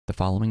The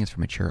following is for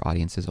mature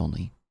audiences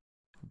only.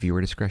 Viewer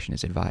discretion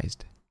is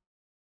advised.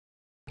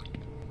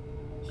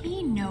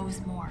 He knows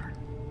more.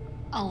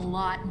 A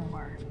lot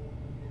more.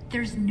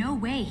 There's no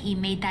way he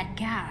made that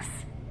gas.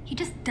 He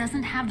just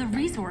doesn't have the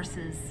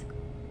resources.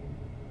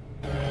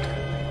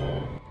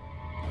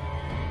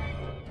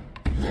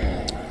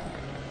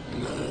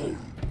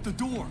 The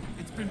door!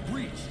 It's been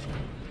breached!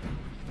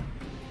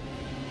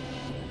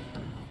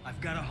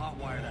 I've got to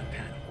hotwire that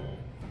panel.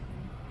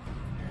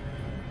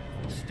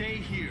 Stay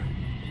here.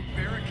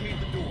 Barricade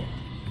the door.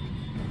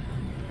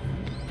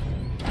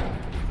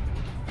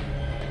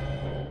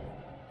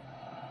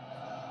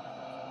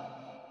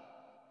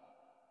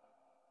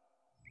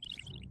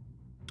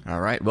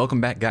 Alright,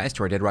 welcome back guys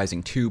to our Dead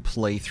Rising 2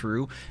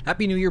 playthrough.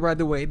 Happy New Year by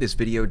the way. This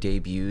video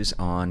debuts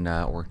on,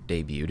 or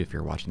debuted if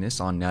you're watching this,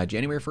 on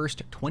January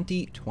 1st,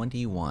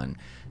 2021.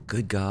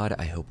 Good God,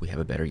 I hope we have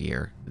a better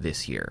year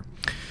this year.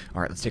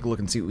 Alright, let's take a look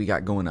and see what we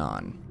got going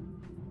on.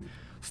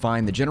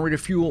 Find the generator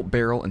fuel,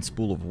 barrel, and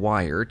spool of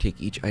wire.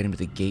 Take each item to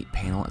the gate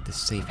panel at the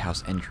safe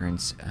house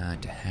entrance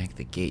to hack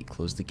the gate.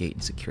 Close the gate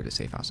and secure the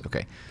safe house.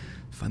 Okay,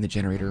 find the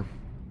generator,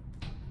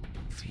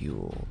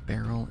 fuel,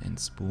 barrel, and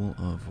spool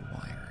of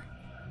wire.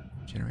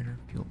 Generator,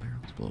 fuel, barrel,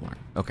 spool of wire.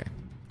 Okay,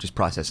 just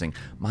processing.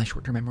 My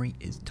short-term memory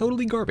is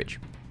totally garbage.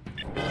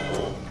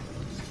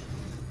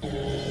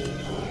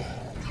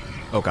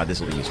 Oh god, this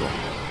will be useful.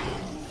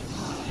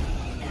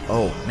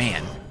 Oh,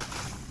 man.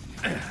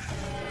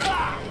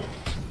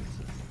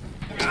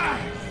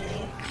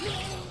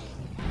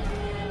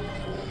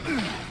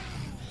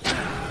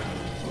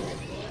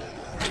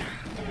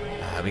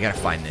 We gotta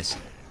find this.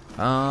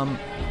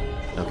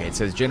 Okay, it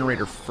says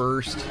generator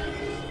first.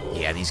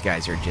 Yeah, these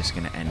guys are just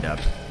gonna end up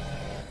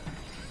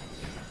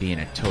being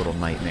a total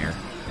nightmare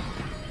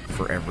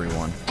for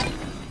everyone.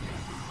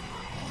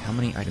 How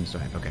many items do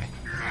I have? Okay.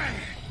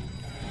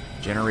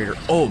 Generator.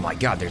 Oh my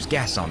god, there's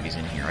gas zombies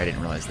in here. I didn't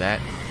realize that.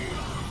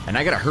 And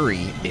I gotta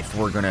hurry if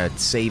we're gonna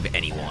save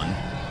anyone.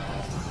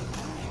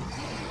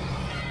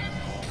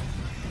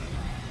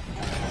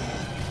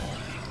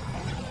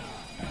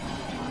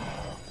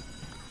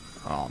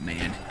 Oh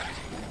man.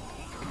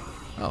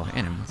 Oh,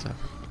 Anim, what's up?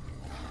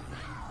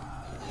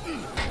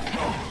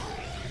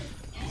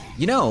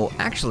 You know,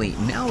 actually,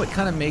 now it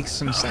kind of makes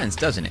some sense,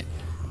 doesn't it?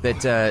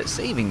 That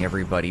saving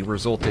everybody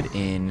resulted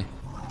in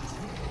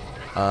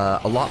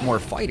a lot more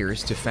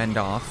fighters to fend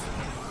off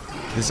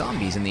the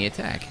zombies in the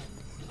attack.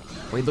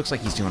 Well, he looks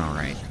like he's doing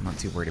alright. I'm not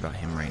too worried about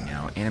him right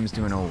now. Anim's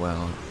doing oh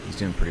well. He's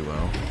doing pretty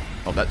well.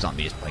 Oh, that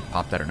zombie just like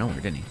popped out of nowhere,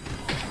 didn't he?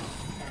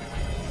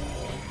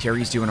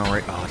 Terry's doing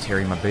alright. Oh,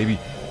 Terry, my baby.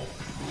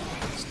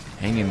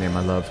 Hang in there, my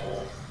love.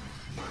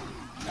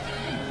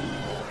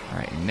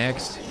 Alright,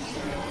 next.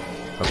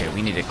 Okay,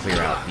 we need to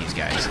clear out these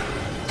guys.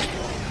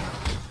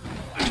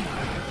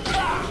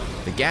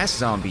 The gas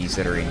zombies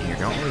that are in here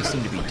don't really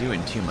seem to be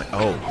doing too much.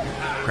 Oh,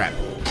 crap.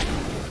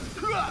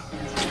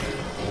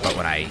 But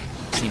when I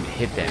seem to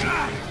hit them,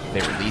 they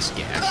release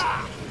gas.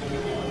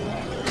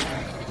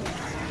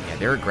 Yeah,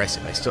 they're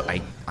aggressive.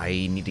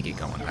 I need to get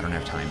going. I don't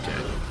have time to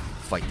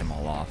fight them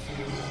all off.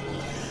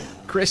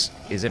 Chris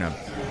is in a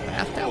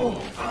bath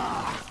towel.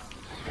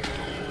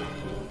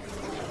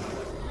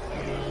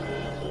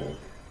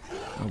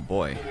 Oh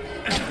boy.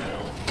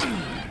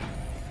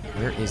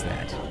 Where is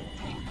that?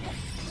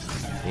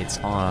 It's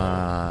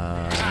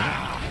on...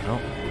 Oh,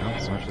 no,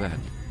 so much for that.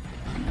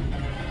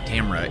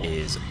 Tamra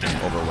is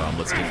overwhelmed.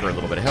 Let's give her a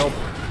little bit of help.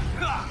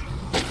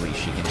 Hopefully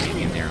she can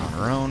hang in there on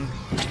her own.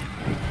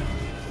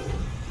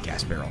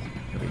 Gas barrel.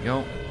 Here we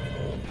go.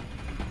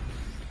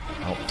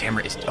 Oh,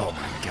 Tamra is... Oh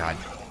my god.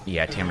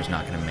 Yeah, Tamra's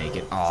not gonna make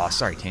it. Aw,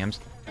 sorry, Tams.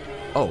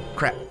 Oh,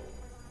 crap.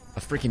 A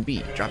freaking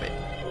bee. Drop it.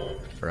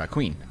 Or a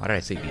queen. Why did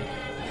I say bee?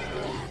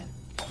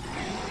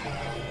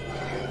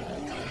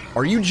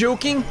 Are you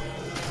joking?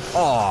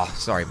 Oh,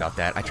 sorry about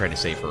that. I tried to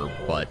save her,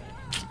 but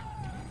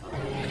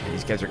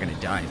these guys are gonna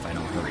die if I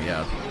don't hurry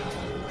up.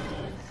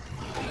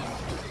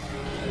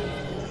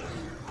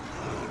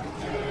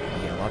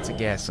 Yeah, lots of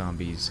gas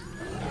zombies.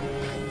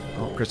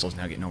 Oh, Crystal's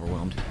now getting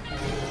overwhelmed.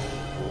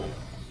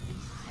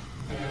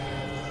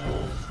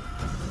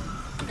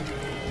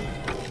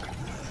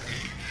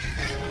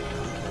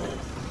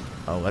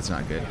 Oh, that's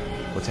not good.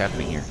 What's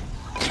happening here?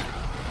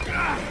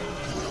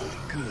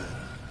 Good.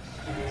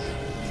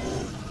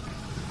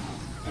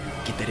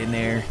 Get that in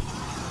there.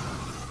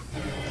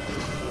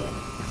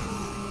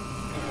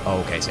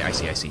 Oh, okay, I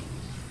see.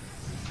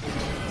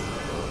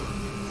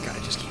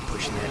 Gotta just keep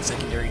pushing that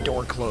secondary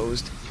door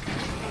closed.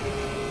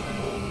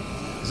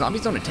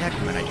 Zombies don't attack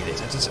me when I do this.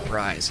 That's a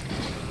surprise.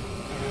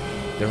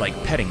 They're like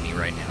petting me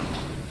right now.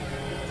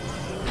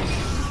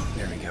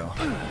 There we go.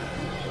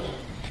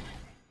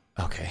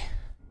 Okay.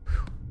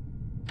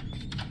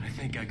 I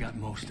think I got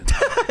most of it.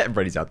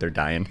 Everybody's out there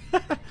dying.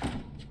 I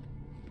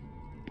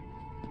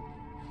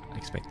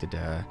expected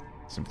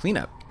some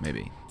cleanup,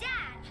 maybe. Dad,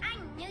 I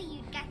knew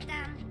you'd get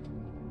them.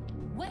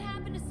 What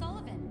happened to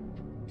Sullivan?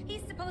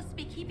 He's supposed to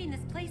be keeping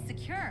this place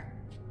secure.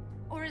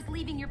 Or is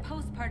leaving your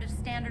post part of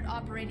standard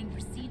operating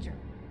procedure?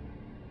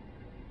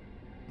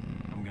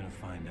 I'm gonna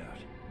find out.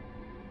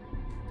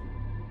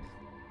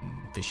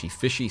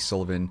 Fishy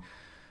Sullivan.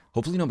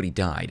 Hopefully nobody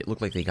died. It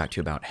looked like they got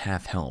to about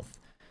half health.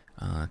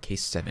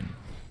 Case 7.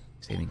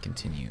 Save and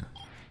continue.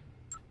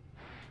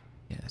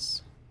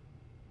 Yes.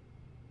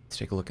 Let's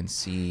take a look and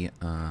see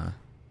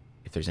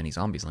if there's any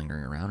zombies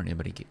lingering around and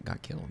anybody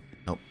got killed.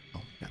 Oh,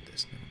 got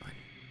this. Never mind.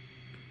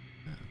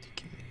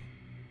 TK.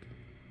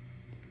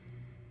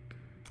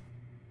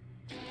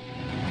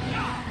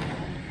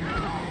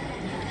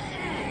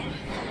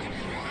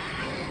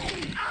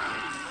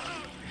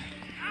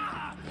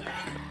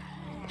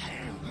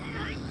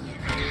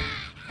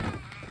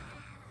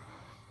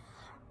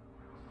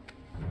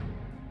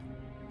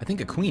 I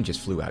think a queen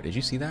just flew out. Did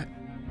you see that?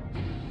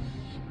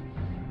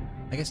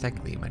 I guess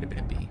technically it might have been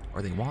a bee.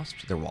 Are they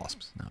wasps? They're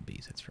wasps, not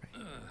bees. That's right.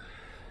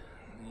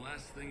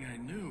 Last thing I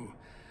knew,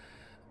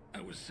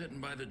 I was sitting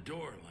by the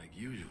door like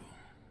usual.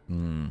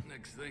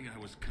 Next thing I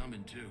was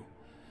coming to.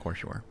 Of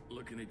course you are.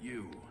 Looking at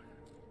you.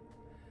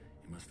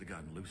 You must have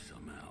gotten loose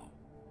somehow.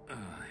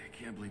 I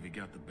can't believe you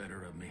got the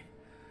better of me.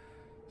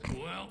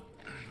 Well,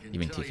 I can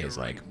Even tell TK's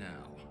you right like,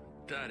 now,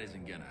 that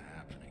isn't gonna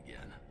happen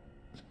again.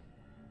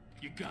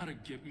 You gotta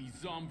get me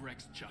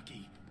Zombrex,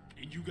 Chucky.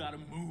 And you gotta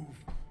move.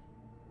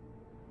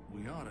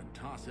 We ought to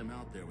toss him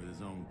out there with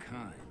his own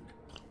kind.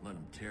 Let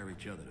him tear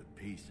each other to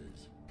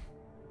pieces.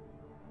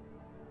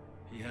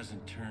 He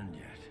hasn't turned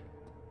yet.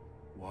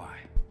 Why?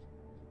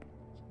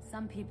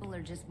 Some people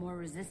are just more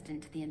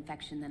resistant to the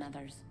infection than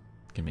others.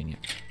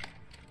 Convenient.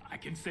 I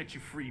can set you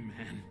free,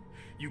 man.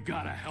 You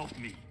gotta help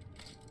me.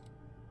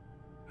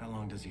 How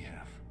long does he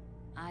have?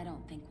 I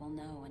don't think we'll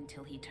know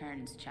until he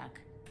turns,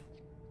 Chuck.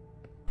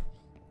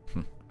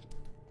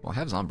 Well, I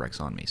have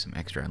Zombrex on me, some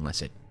extra, unless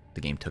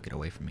the game took it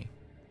away from me.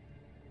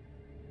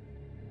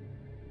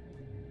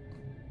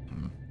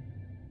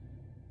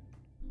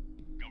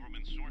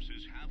 Government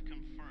sources have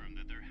confirmed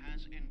that there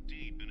has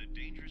indeed been a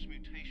dangerous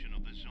mutation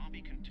of the zombie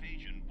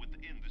contagion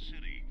within the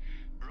city.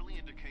 Early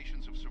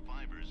indications of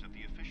survivors at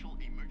the official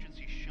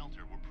emergency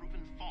shelter were proven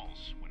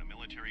false when a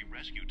military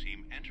rescue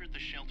team entered the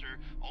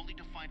shelter only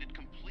to find it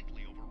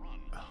completely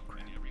overrun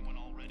and everyone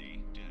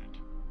already dead.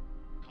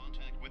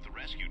 Contact with the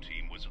rescue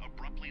team was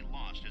abruptly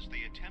lost as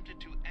they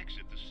attempted to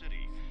exit the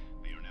city.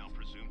 They are now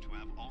presumed to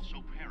have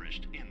also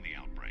perished in the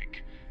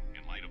outbreak.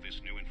 In light of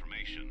this new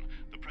information,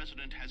 the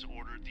president has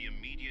ordered the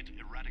immediate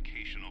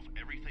eradication of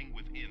everything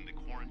within the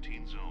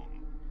quarantine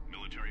zone.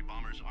 Military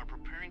bombers are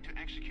preparing to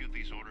execute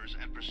these orders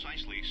at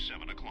precisely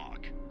 7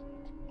 o'clock.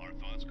 Our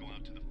thoughts go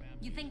out to the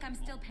family. You think I'm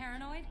still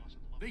paranoid?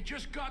 They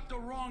just got the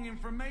wrong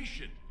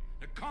information.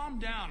 Now calm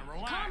down and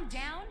relax. Calm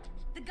down?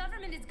 The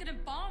government is gonna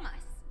bomb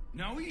us.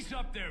 Now ease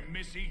up there,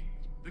 Missy.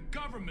 The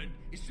government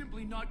is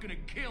simply not gonna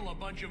kill a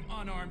bunch of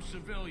unarmed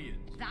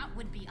civilians. That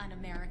would be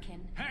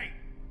un-American. Hey,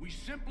 we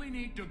simply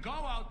need to go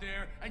out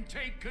there and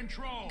take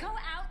control. Go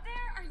out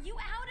there? Are you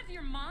out of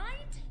your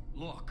mind?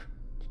 Look,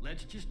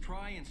 let's just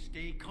try and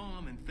stay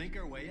calm and think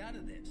our way out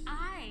of this.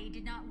 I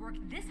did not work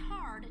this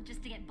hard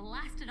just to get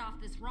blasted off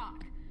this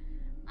rock.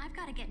 I've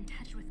got to get in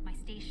touch with my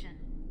station.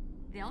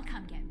 They'll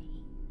come get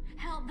me.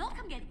 Hell, they'll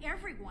come get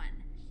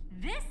everyone.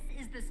 This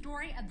is the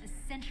story of the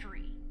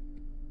century.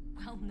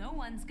 Well, no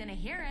one's gonna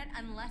hear it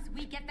unless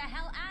we get the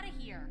hell out of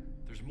here.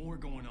 There's more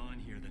going on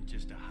here than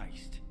just a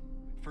heist.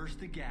 First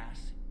the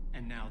gas,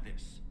 and now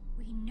this.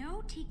 We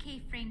know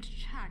TK framed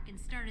Chuck and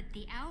started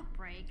the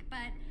outbreak,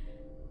 but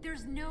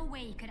there's no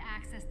way he could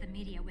access the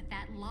media with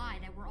that lie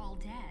that we're all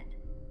dead.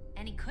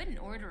 And he couldn't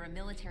order a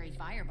military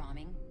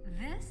firebombing.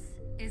 This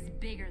is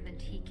bigger than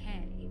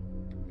TK.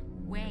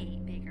 Way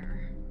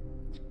bigger.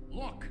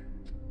 Look,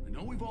 I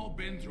know we've all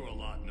been through a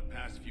lot in the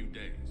past few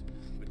days,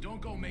 but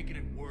don't go making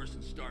it worse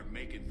and start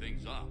making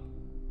things up.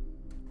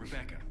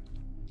 Rebecca,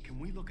 can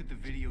we look at the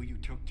video you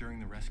took during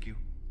the rescue?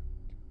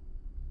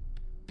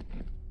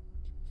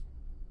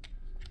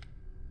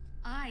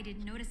 I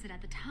didn't notice it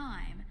at the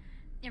time.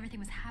 Everything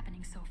was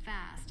happening so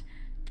fast.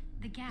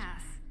 The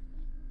gas,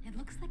 it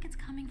looks like it's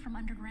coming from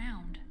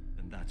underground.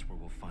 Then that's where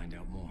we'll find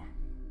out more.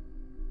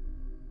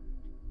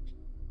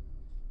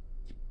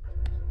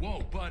 Whoa,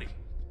 buddy.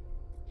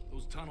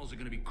 Those tunnels are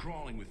gonna be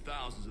crawling with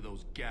thousands of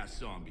those gas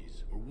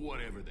zombies, or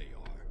whatever they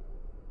are.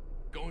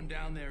 Going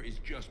down there is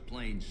just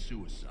plain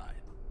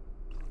suicide.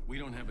 We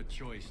don't have a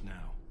choice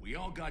now. We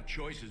all got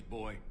choices,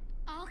 boy.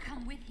 I'll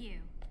come with you.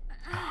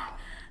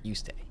 You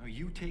stay. Now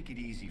you take it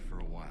easy for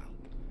a while.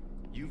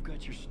 You've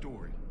got your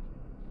story.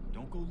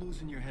 Don't go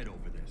losing your head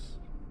over this.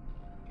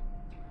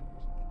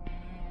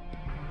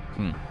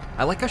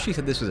 I like how she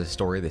said this was a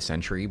story of the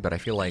century, but I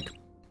feel like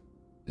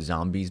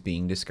zombies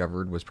being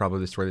discovered was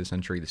probably the story of the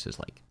century. This is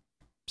like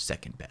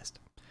second best.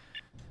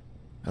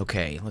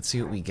 Okay, let's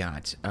see what we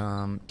got.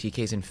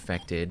 TK's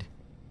infected.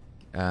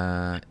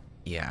 Yeah,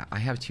 I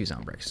have 2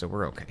 Zombrex, so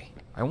we're okay.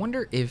 I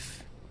wonder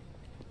if...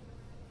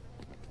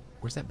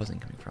 Where's that buzzing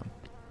coming from?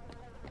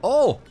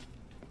 Oh!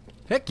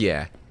 Heck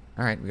yeah!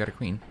 Alright, we got a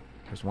queen.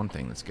 There's one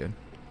thing that's good.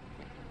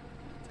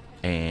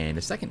 And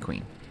a second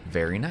queen.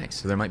 Very nice.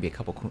 So there might be a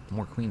couple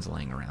more queens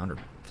laying around, or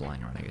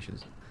flying around, I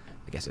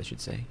guess I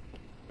should say.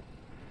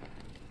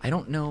 I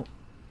don't know...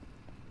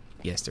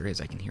 Yes, there is.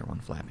 I can hear one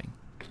flapping.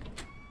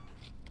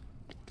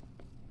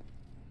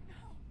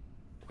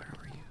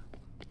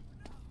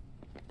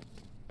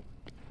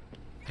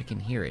 can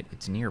hear it.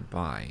 It's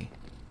nearby.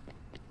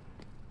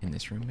 In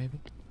this room, maybe?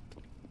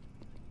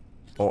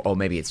 Oh,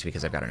 maybe it's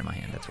because I've got it in my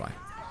hand. That's why.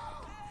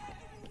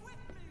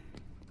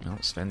 No,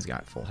 Sven's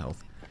got full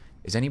health.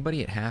 Is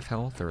anybody at half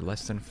health or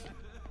less than...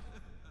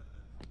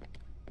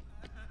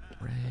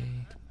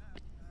 Ray...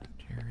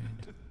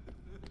 Jared...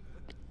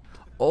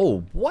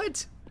 Oh,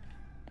 what?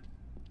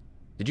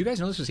 Did you guys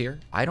know this was here?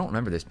 I don't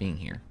remember this being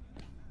here.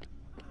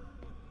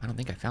 I don't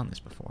think I found this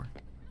before.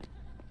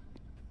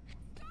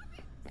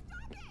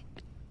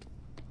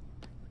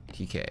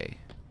 TK.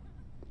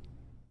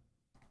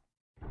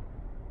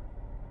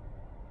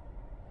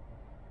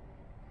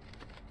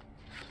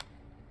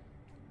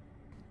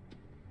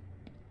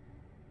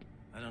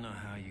 I don't know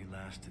how you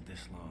lasted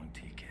this long,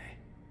 TK,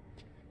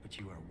 but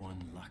you are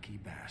one lucky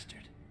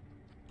bastard.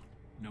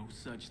 No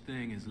such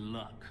thing as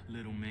luck,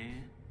 little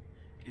man.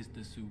 It's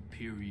the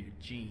superior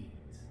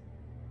genes.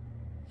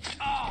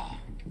 Oh!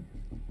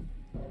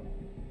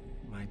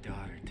 My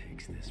daughter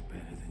takes this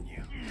better than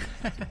you.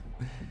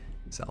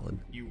 Solid.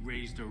 You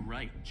raised her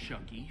right,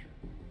 Chucky.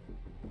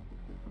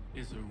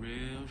 It's a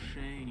real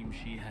shame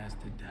she has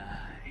to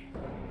die.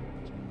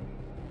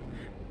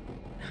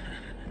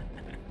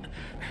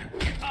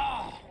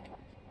 Oh!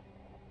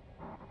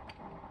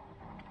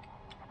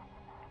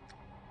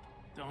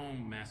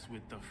 Don't mess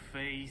with the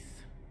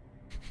face.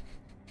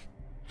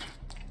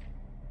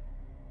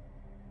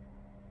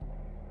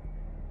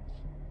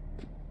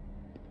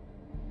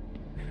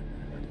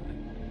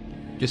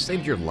 Just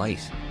saved your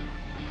life,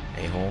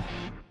 a-hole.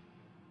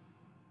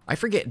 I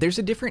forget, there's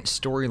a different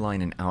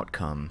storyline and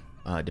outcome,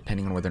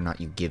 depending on whether or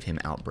not you give him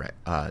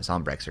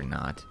Zombrex or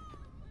not.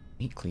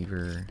 Meat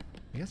cleaver.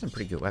 He got some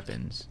pretty good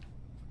weapons.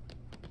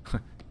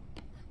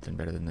 Something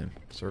better than the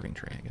serving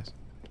tray, I guess.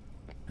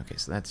 Okay,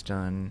 so that's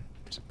done.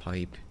 There's a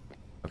pipe.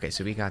 Okay,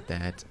 so we got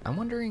that. I'm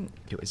wondering,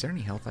 is there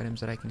any health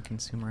items that I can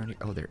consume around here?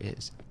 Oh, there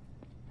is.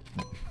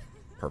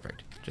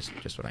 Perfect.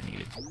 Just what I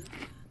needed.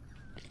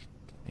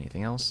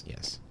 Anything else?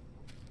 Yes.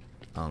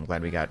 Oh, I'm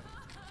glad we got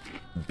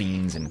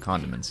beans and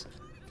condiments.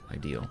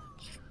 Ideal.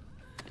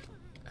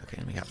 Okay,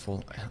 and we got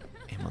full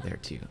ammo there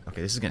too.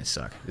 Okay, this is gonna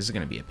suck. This is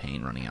gonna be a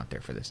pain running out there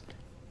for this.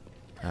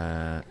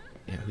 Yeah,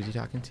 who's he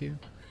talking to?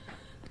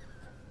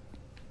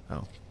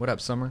 Oh, what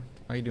up, Summer?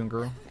 How you doing,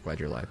 girl? Glad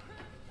you're alive.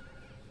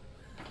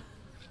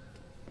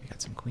 We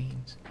got some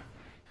queens.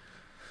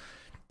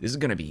 This is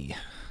gonna be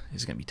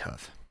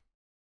tough.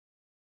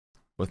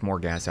 With more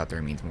gas out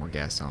there means more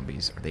gas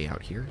zombies. Are they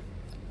out here?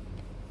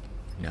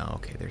 No,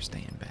 okay, they're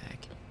staying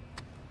back.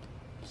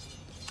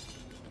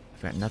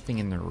 I've got nothing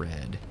in the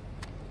red.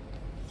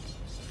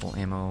 Full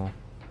ammo.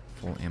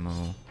 Full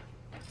ammo.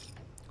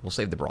 We'll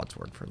save the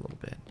broadsword for a little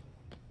bit.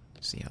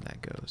 See how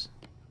that goes.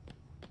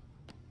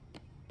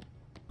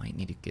 Might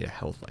need to get a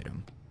health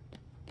item.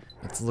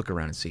 Let's look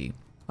around and see.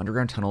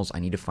 Underground tunnels, I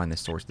need to find the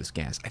source of this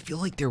gas. I feel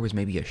like there was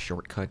maybe a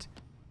shortcut.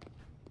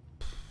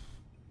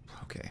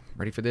 Okay,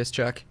 ready for this,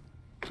 Chuck?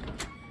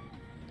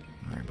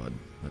 Alright, bud.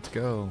 Let's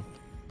go.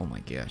 Oh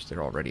my gosh,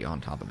 they're already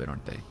on top of it,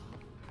 aren't they?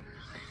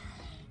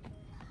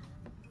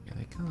 Here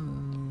they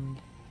come.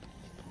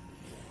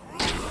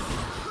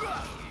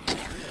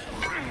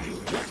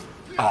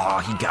 Oh,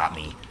 he got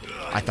me.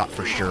 I thought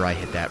for sure I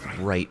hit that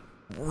right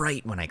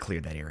when I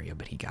cleared that area,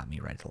 but he got me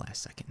right at the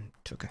last second.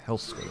 Took a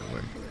health score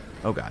away.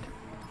 Oh god.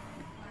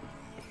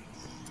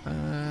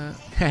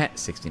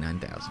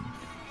 69,000.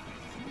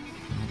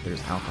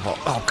 There's alcohol.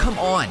 Oh, come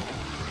on!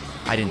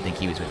 I didn't think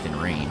he was within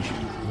range.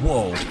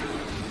 Whoa.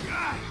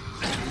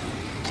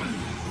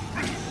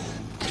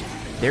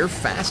 They're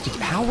fast.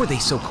 How were they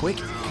so quick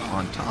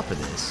on top of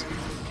this?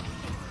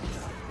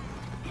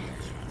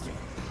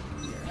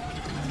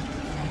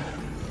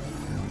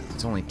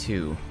 It's only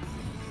two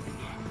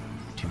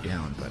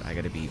down, but I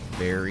gotta be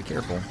very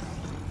careful.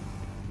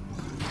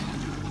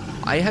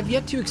 I have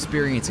yet to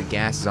experience a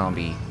gas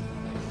zombie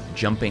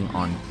jumping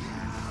on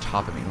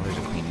top of me. Oh, there's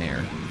a queen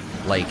there.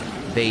 Like,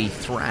 they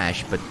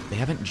thrash, but they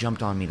haven't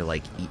jumped on me to,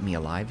 like, eat me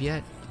alive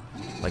yet,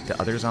 like the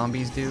other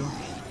zombies do.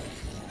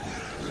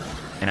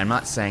 And I'm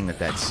not saying that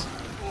that's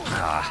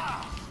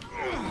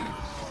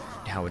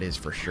how it is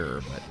for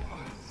sure, but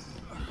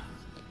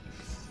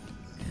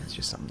yeah, it's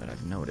just something that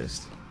I've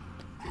noticed.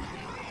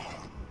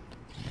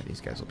 Yeah, these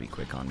guys will be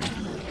quick on me.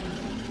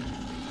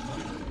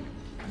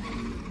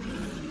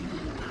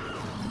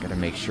 Gotta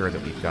make sure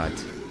that we've got...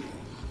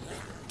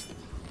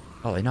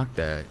 Oh, they knocked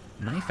the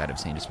knife out of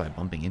his hand just by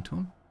bumping into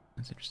him?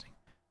 That's interesting.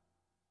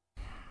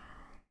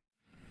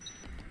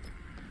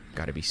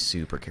 Gotta be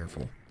super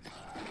careful.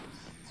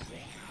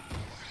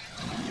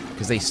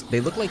 Because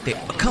they look like they...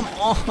 Oh, come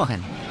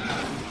on!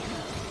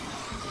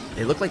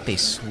 They look like they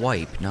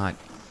swipe, not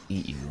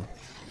eat you.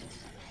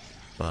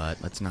 But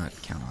let's not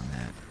count on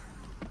that.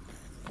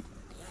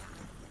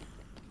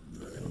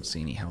 I don't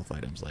see any health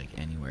items, like,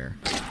 anywhere.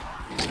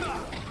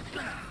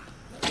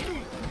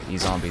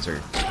 These zombies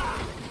are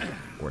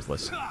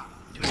worthless to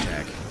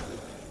attack.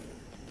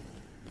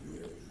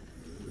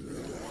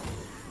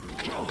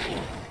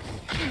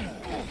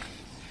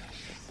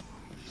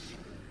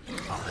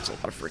 Oh, that's a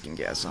lot of freaking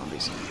gas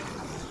zombies.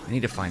 I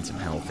need to find some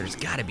health. There's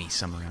got to be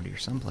some around here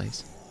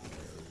someplace.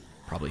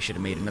 Probably should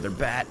have made another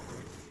bat.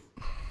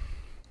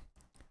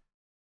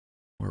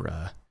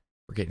 We're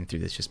getting through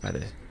this just by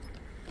the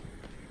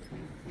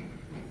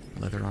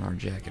leather on our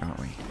jacket, aren't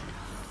we?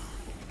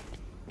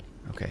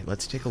 Okay,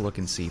 let's take a look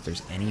and see if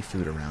there's any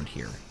food around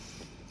here.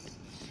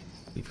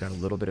 We've got a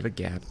little bit of a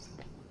gap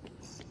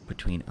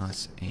between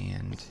us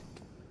and...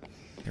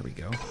 There we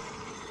go.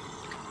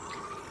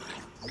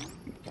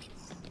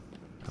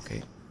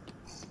 Okay.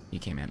 You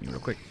came at me real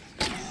quick.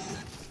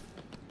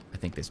 I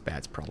think this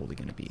bat's probably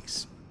going to be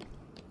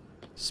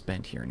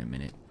spent here in a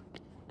minute.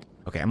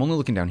 Okay, I'm only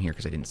looking down here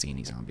because I didn't see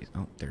any zombies.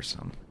 Oh, there's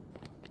some.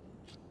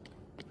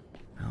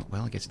 Oh,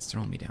 well, I guess it's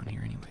throwing me down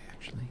here anyway,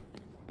 actually.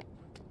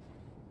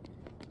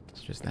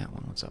 It's just that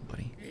one. What's up,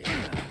 buddy?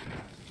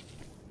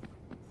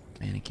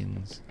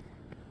 Mannequins.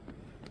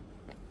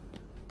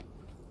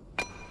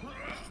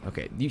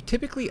 Okay, you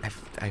typically... I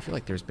feel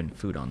like there's been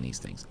food on these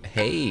things.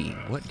 Hey,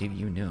 what do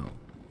you know?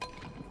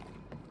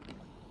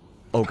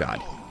 Oh,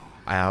 God.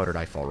 How did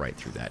I fall right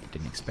through that?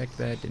 Didn't expect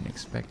that, didn't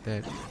expect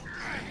that.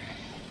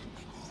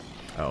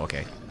 Oh,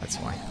 okay. That's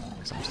why.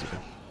 Because I'm stupid.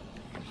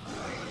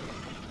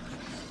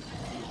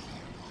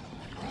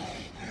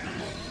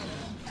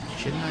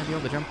 Shouldn't I be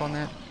able to jump on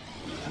that?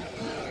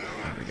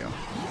 There we go.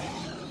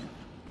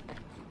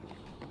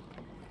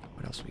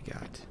 What else we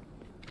got?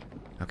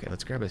 Okay,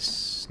 let's grab a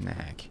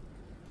snack.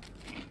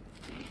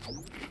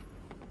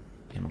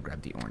 And we'll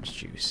grab the orange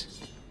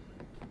juice.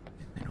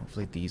 And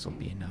hopefully these will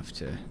be enough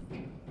to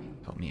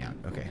help me out.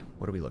 Okay,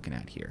 what are we looking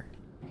at here?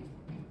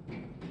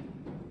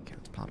 Okay,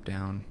 let's pop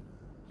down.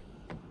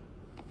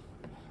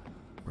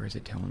 Where is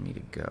it telling me to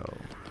go?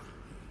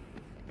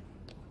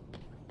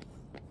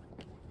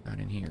 Not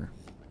in here.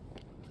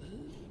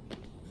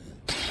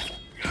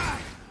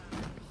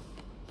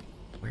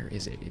 Where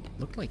is it? It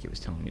looked like it was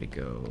telling me to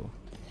go...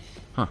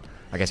 Huh.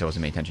 I guess I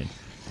wasn't paying attention.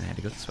 And I had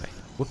to go this way.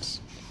 Whoops.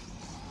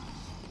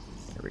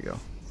 There we go.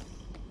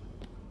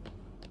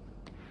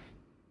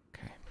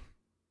 Okay.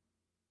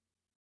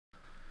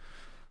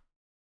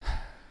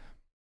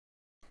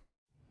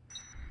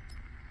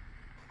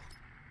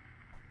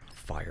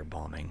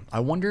 Firebombing. I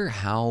wonder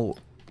how...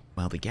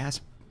 Well, the gas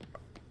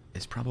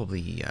is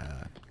probably...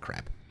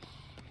 crap.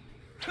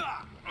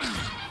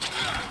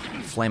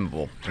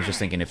 Flammable. I was just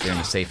thinking if they're in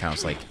the safe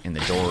house, like in the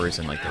doors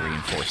and like the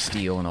reinforced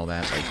steel and all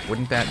that, like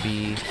wouldn't that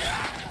be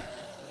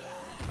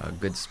a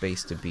good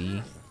space to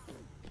be?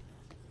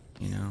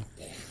 You know?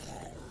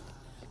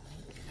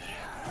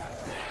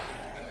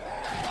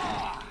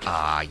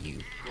 Ah, you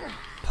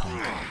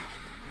punk.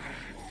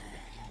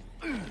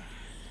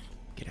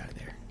 Get out of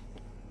there.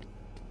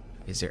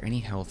 Is there any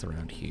health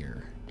around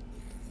here?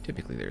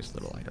 Typically there's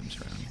little items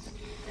around.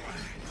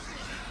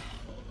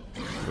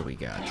 What do we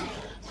got?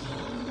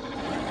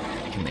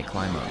 Can they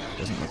climb up?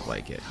 Doesn't look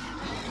like it.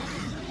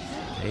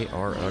 They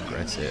are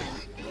aggressive.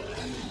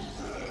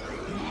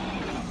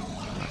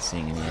 I'm not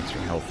seeing any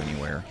extra health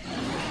anywhere.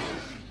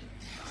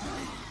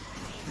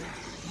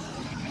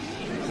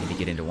 Need to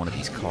get into one of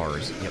these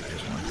cars. Yep,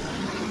 there's one.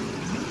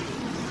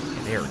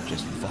 Yeah, they're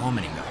just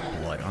vomiting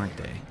up blood, aren't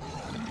they?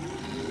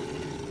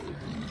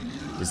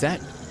 Does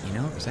that, you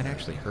know, does that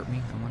actually hurt me,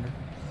 I wonder?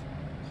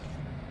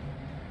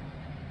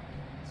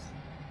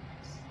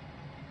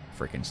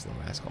 Freaking slow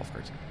ass golf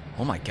carts.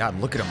 Oh my god,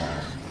 look at them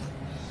all.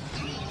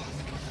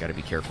 Gotta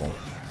be careful.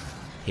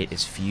 Hit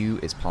as few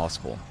as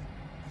possible.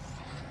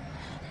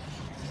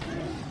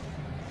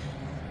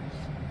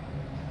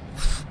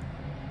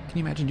 Can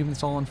you imagine doing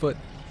this all on foot?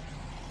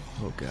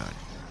 Oh god.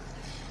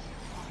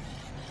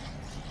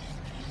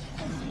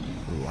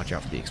 Ooh, watch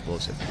out for the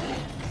explosive.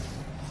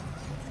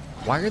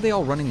 Why are they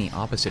all running the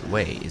opposite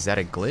way? Is that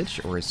a glitch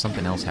or is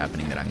something else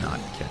happening that I'm not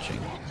catching?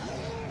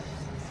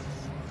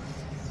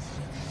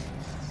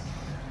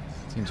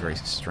 Seems very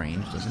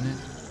strange, doesn't it?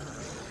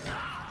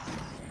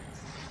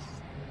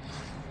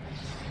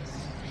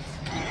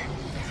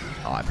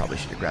 Oh, I probably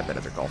should have grabbed that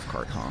other golf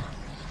cart, huh?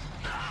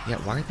 Yeah,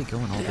 why are they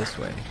going all this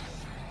way?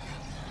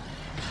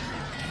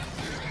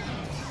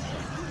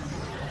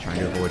 Trying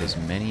to avoid as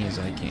many as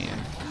I can.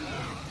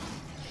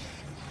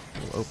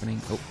 Little opening.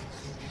 Oh,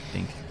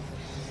 pink.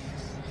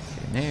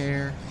 Get in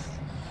there.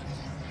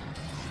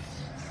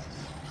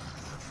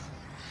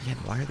 Yeah,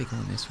 why are they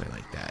going this way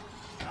like that?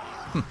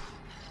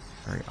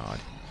 Very odd.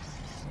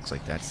 Looks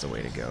like that's the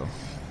way to go.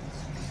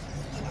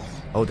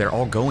 Oh, they're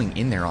all going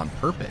in there on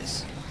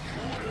purpose.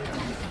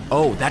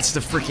 Oh, that's the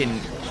freaking...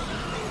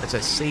 That's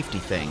a safety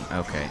thing.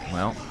 Okay,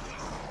 well.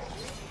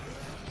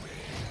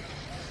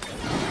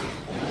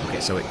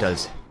 Okay, so it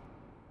does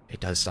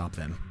stop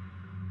them.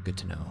 Good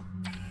to know.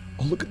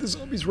 Oh, look at the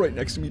zombies right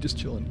next to me just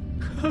chilling.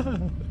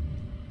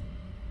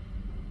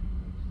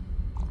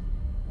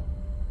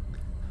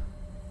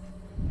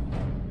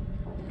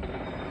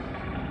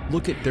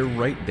 Look at, they're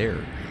right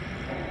there.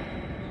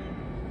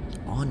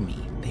 On me.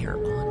 They are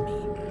on me.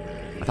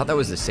 I thought that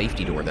was the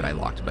safety door that I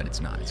locked, but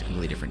it's not. It's a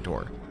completely different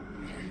door.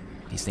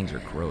 These things are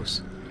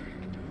gross.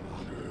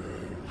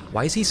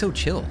 Why is he so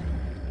chill?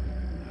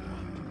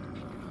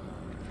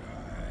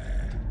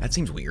 That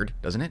seems weird,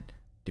 doesn't it?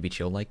 to be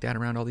chill like that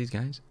around all these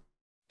guys?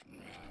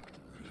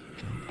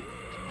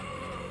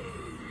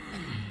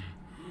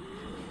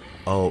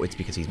 Oh, it's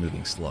because he's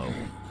moving slow.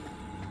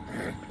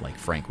 Like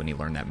Frank, when he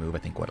learned that move, I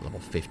think, what, at level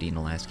 50 in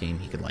the last game,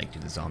 he could, like, do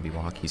the zombie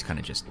walk. He's kind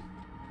of just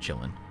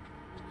chilling.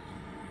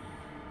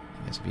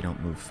 I guess if you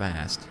don't move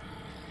fast...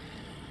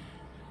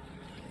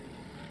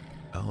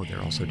 Oh,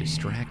 they're also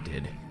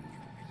distracted.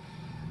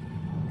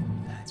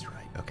 That's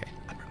right. Okay,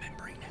 I'm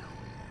remembering now.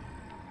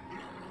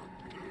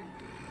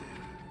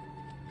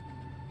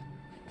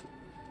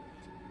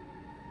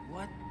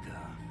 What the?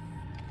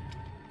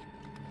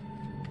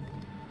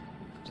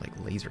 It's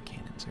like laser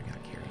cannons I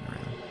got carrying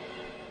around.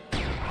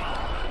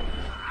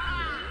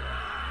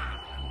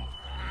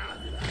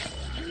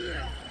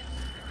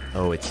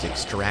 Oh, it's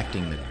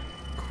extracting the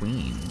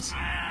queens,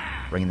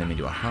 bringing them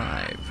into a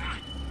hive.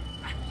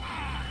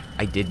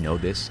 I did know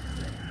this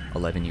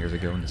 11 years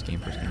ago when this game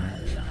first came out.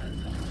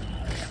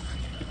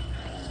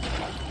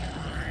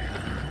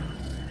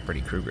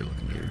 Freddy Krueger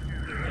looking dude.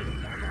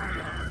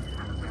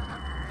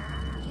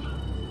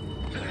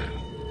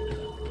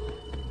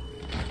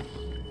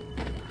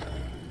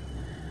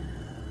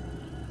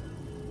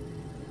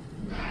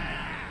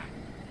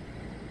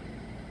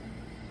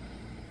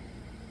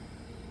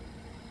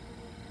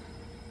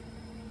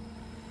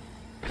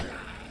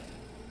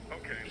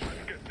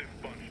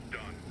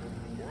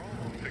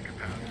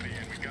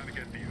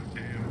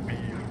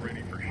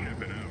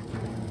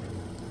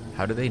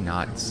 How do they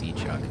not see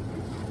Chuck?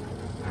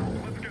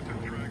 Let's get this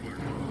straggler.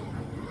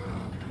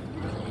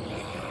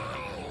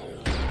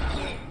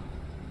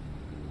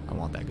 I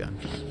want that gun.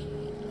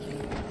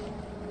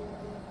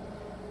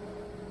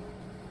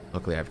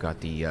 Luckily, I've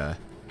got the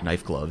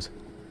knife gloves.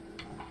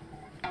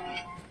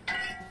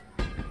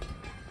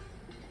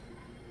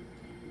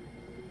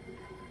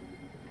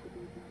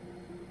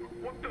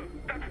 What the?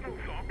 That's no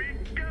zombie.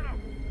 Get him!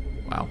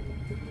 Wow.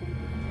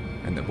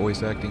 And the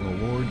voice acting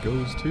award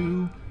goes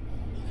to...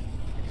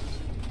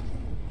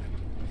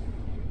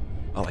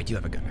 Oh, I do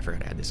have a gun. I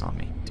forgot I had this on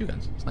me. 2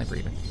 guns. Sniper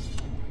even.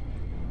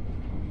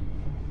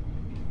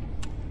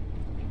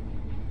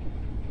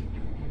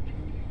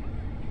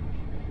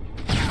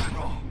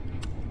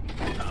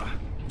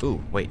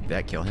 Ooh, wait, did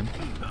that kill him?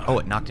 Oh,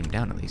 it knocked him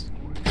down at least.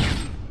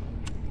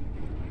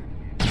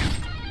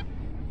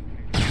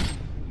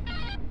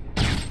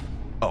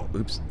 Oh,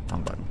 oops.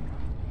 Wrong button.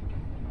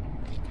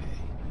 Okay,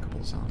 a couple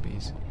of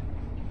zombies.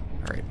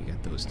 Alright, we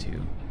got those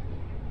 2.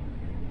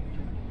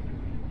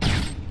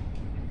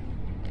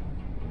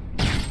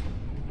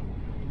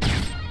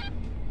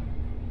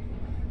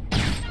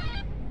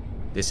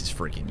 This is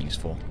freaking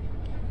useful.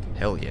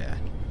 Hell yeah.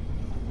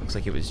 Looks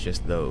like it was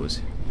just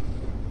those.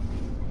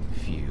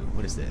 Phew.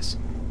 What is this?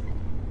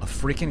 A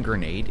freaking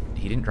grenade?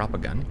 He didn't drop a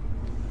gun?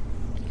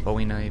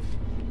 Bowie knife.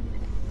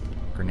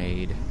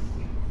 Grenade.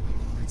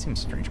 That seems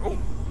strange.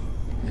 Oh!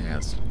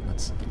 Yeah,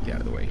 let's get out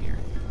of the way here.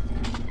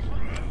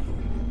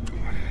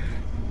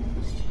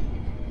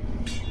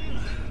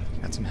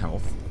 Got some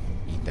health.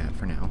 Eat that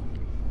for now.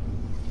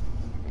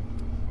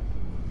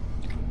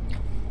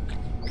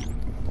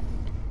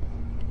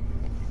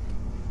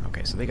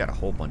 Okay, so they got a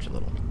whole bunch of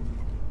little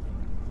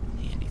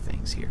handy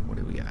things here. What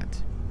do we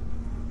got?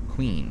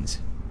 Queens.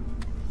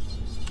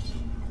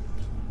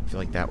 I feel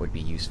like that would be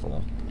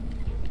useful.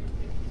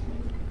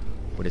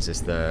 What is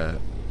this?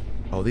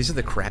 Oh, these are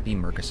the crappy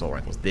Microsoft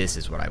rifles. This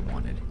is what I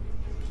wanted.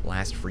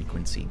 Blast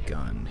frequency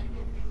gun.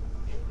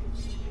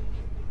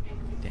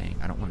 Dang,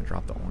 I don't want to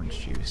drop the orange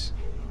juice.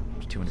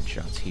 There's 200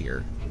 shots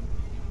here.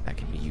 That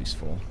could be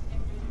useful.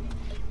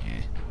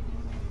 Eh.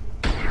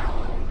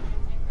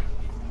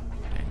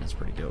 That's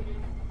pretty dope.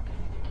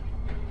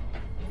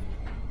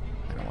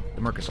 I don't want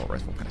the Microsoft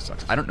rifle kind of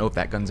sucks. I don't know if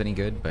that gun's any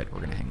good, but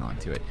we're gonna hang on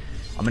to it.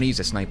 I'm gonna use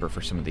a sniper for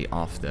some of the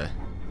I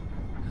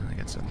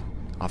got some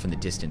off in the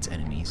distance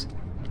enemies.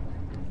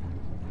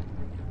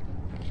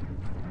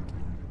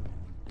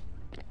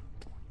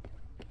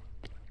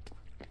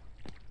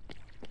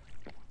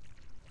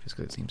 Just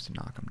because it seems to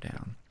knock them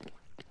down.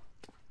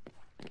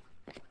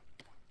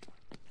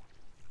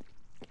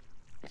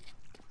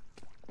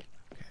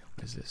 Okay,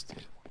 what does this do?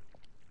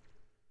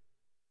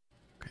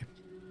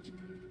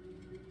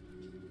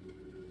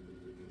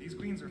 These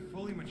queens are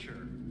fully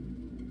mature.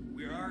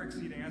 We are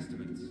exceeding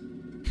estimates.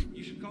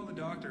 You should call the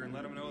doctor and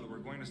let him know that we're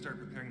going to start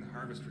preparing the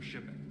harvest for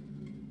shipping.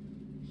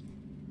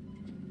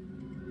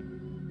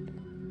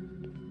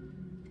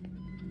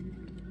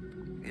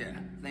 Yeah,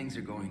 things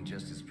are going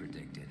just as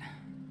predicted.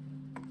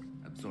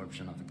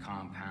 Absorption of the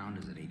compound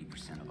is at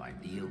 80% of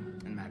ideal,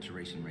 and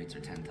maturation rates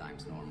are 10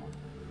 times normal.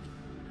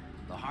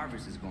 The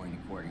harvest is going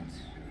according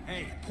to...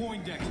 Hey,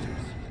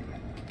 Poindexters!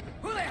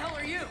 Who the hell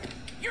are you?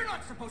 You're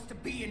not supposed to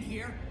be in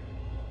here!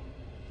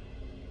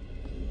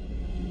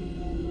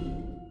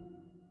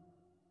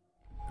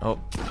 Oh,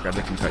 grab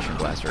the concussion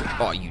blaster.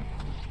 Oh, you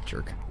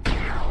jerk.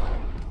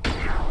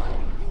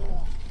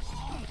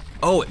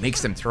 Oh, it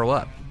makes them throw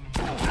up.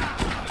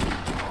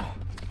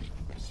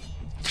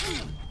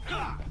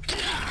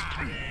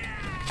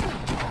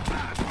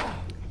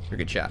 You're a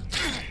good shot.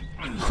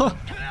 Huh.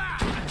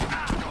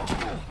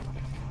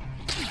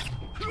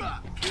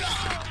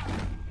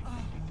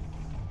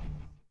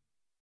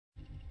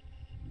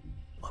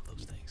 Love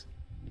those things.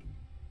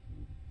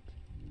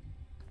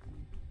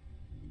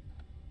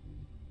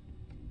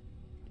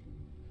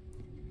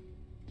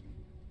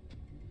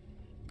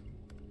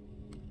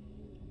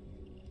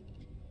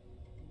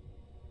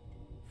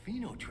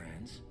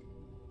 Phenotrans?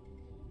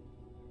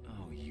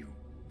 Oh, you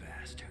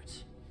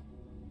bastards.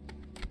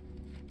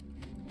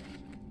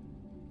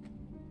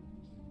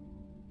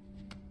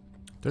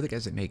 They're the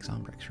guys that make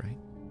Zombrex, right?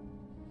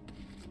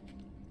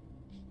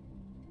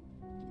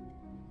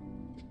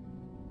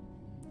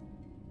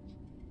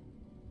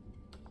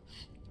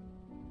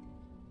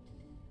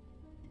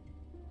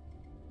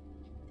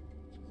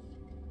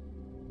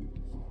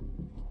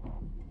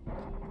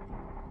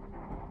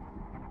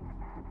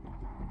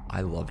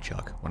 I love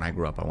Chuck. When I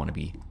grow up, I want to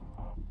be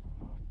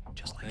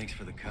just like Thanks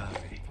for the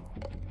coffee.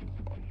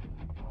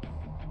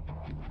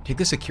 Take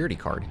the security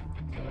card.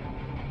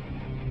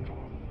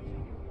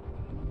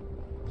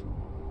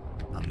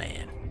 A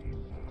man.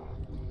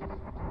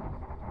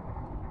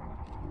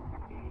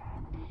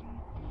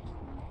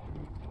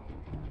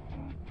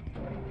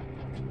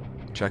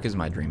 Chuck is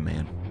my dream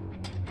man.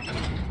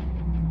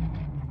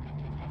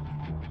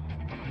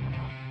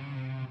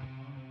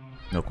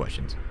 No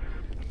questions.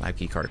 Live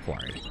key card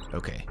acquired.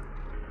 Okay.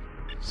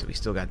 So we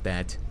still got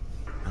that.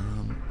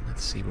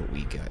 Let's see what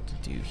we got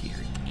to do here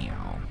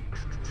now.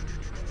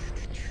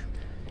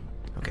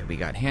 Okay, we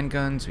got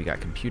handguns, we got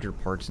computer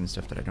parts and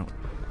stuff that I don't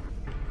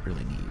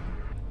really need.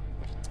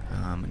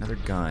 Another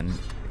gun.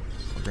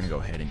 We're gonna go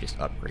ahead and just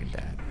upgrade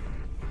that.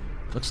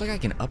 Looks like I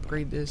can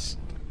upgrade this.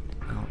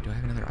 Oh, do I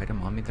have another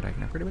item on me that I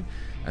can upgrade it with?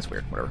 That's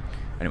weird, whatever.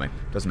 Anyway,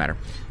 doesn't matter.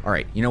 All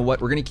right, you know what?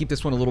 We're going to keep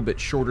this one a little bit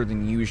shorter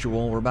than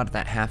usual. We're about at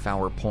that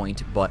half-hour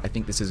point, but I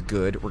think this is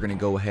good. We're going to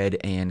go ahead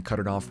and cut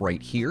it off right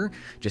here,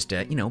 just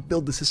to, you know,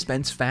 build the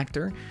suspense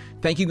factor.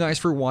 Thank you guys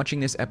for watching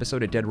this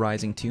episode of Dead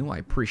Rising 2. I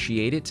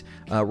appreciate it.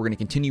 We're going to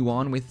continue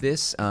on with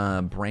this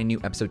brand new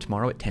episode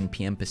tomorrow at 10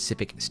 p.m.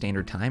 Pacific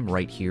Standard Time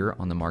right here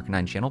on the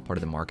Marcanine channel, part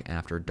of the Mark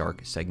After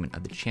Dark segment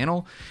of the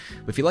channel.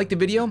 If you liked the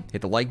video,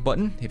 hit the like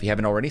button. If you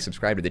haven't already,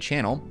 subscribe to the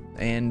channel.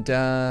 And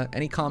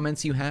any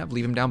comments you have,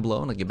 leave them down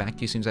below, and I'll get back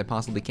to you as soon as I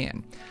possibly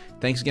can.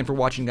 Thanks again for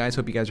watching, guys.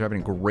 Hope you guys are having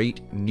a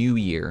great new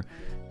year,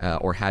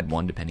 or had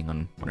one, depending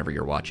on whenever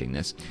you're watching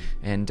this.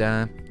 And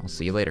I'll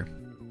see you later.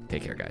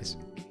 Take care, guys.